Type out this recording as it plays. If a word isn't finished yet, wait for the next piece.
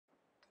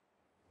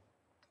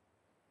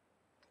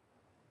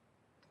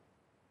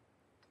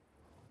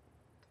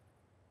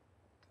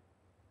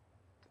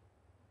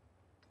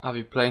Are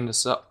we playing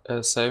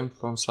the same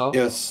from south?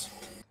 Yes.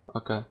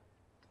 Okay.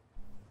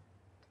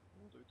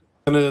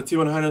 And the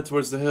T100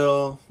 towards the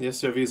hill. The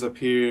SRV is up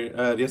here.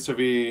 The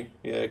SRV,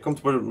 yeah, come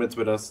toward mid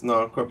with us.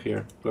 No, go up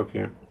here. Go up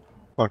here.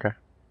 Okay.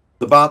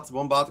 The bot,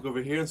 one bot go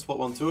over here and spot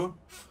 1-2.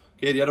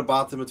 Okay, the other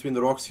bot in between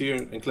the rocks here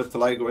and clip the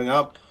light going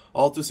up.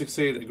 All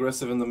 268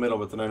 aggressive in the middle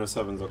with the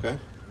 907s, okay?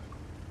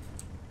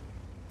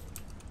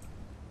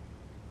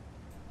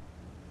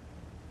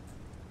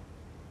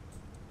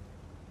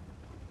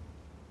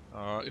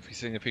 If we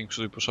see anything,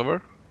 should we push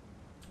over?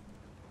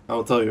 I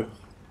will tell you.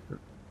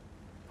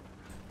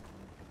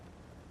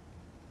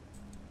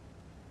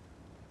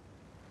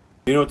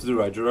 You know what to do,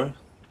 right, Jura?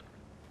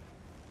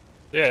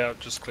 Yeah,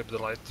 just clip the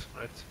light,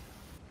 right?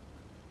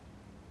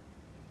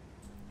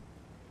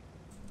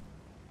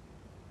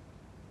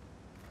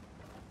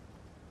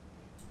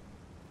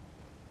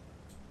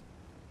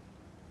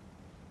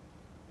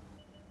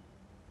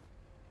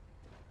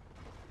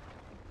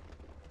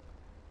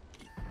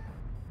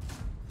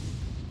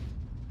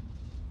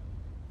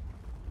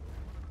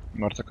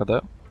 Marta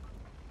KD.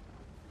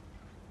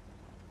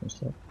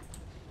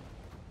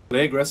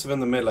 Play aggressive in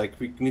the mid, like,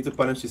 we need to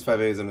punish these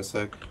 5As in a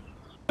sec.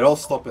 They're all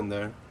stopping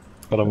there.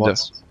 Got him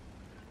once. Yes.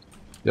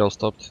 They all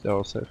stopped, they're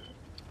all safe.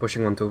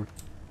 Pushing 1-2.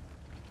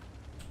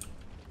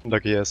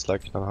 Lucky is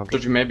like 900.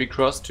 Should we maybe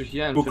cross to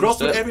here and Go finish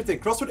cross with that? everything,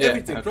 cross with Yeah,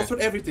 everything, okay. cross with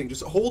everything.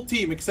 Just a whole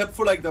team except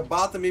for like the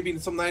bot and maybe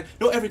some 9.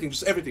 No, everything,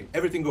 just everything.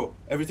 Everything go.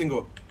 Everything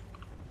go.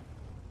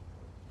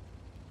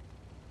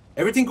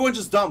 Everything go and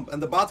just dump.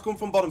 And the bot come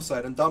from bottom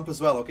side and dump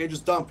as well, okay?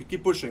 Just dump. You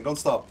keep pushing, don't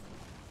stop.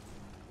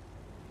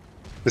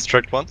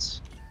 Distract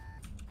once.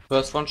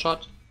 First one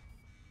shot.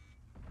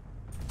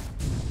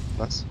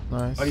 Nice.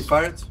 Nice. Are you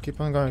fired?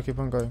 Keep on going, keep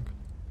on going.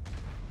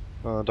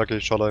 Ducky,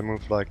 shall I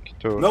move like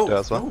to No, there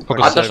as well? no.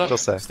 Okay, Other stay, shot?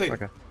 just stay. Stay.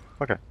 Okay.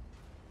 Okay.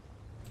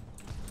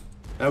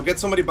 Now get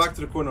somebody back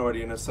to the corner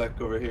already in a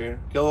sec over here.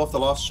 Kill off the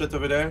last shit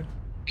over there.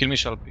 Kill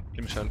Michelle,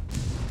 kill Michelle.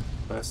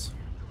 Nice.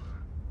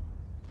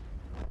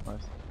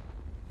 Nice.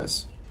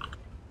 Nice.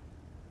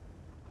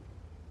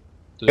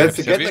 Do you Get, have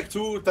get heavy? like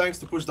 2 tanks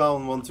to push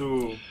down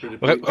 1-2.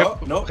 Pretty Have- oh,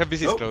 no, have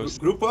VZs no. close.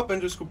 Group up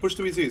and just go push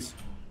 2 EZs.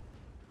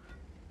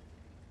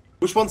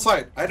 Push one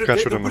side. Either Can't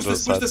they, shoot no, them push on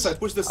this, those push this sides. side,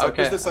 push this side,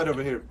 Okay. push this side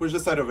over here, push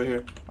this side over here.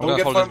 I'm Don't gonna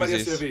get hold farmed by the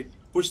the VZs. SRV.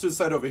 Push to the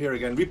side over here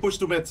again. Repush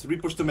to mid,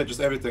 repush to mid, just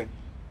everything.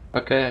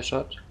 Okay, I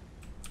shot.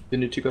 You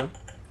need to go.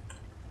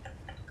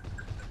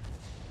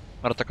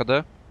 Marta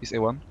KD is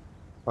A1.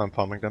 I'm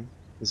farming them.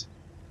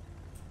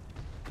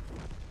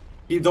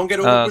 You don't get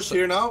over push so-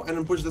 here now, and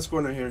then push this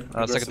corner here. Second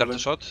aggressively. Darta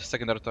shot,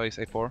 second Darta is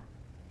A4.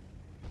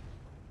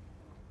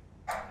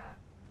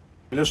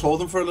 You just hold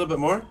them for a little bit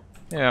more,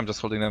 Yeah, I'm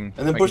just holding them. and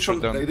then making push sure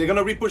from. them- They're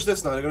gonna repush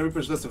this now. They're gonna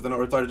repush this if they're not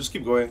retarded. Just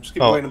keep going. Just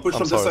keep Oh, going and push I'm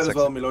from sorry, this side as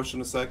second. well, Milosh, in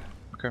a sec.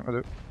 Okay, I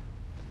do.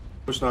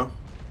 Push now.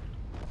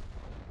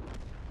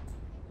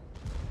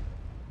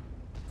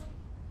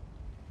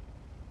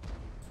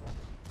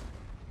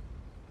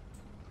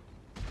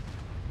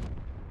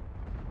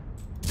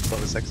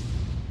 Probably 6.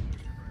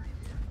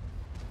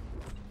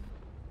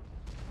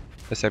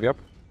 Let's heavy up.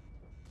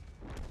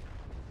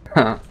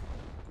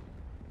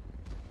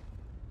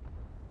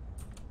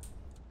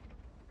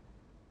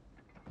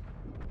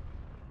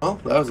 Well,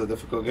 that was a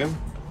difficult game.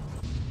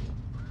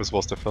 This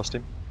was the first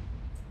team.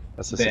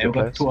 As the They city have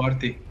got players. 2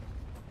 RT.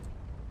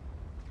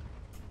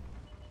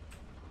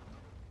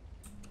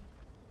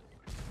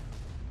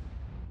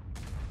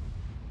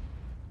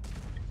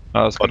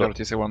 Second Oh, Darta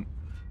is A1.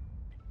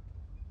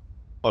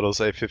 All those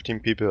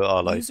A15 people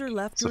are like User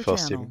left the your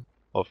first channel. team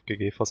of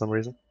GG for some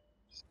reason.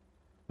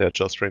 They're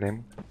just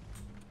renaming.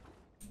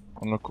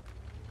 Oh, no.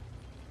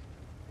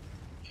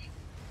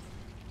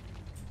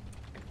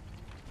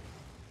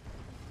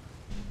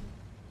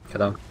 Get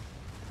down.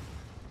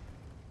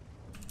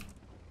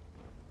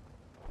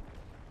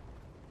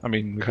 I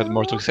mean, we had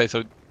more to say, so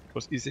it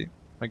was easy,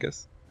 I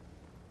guess.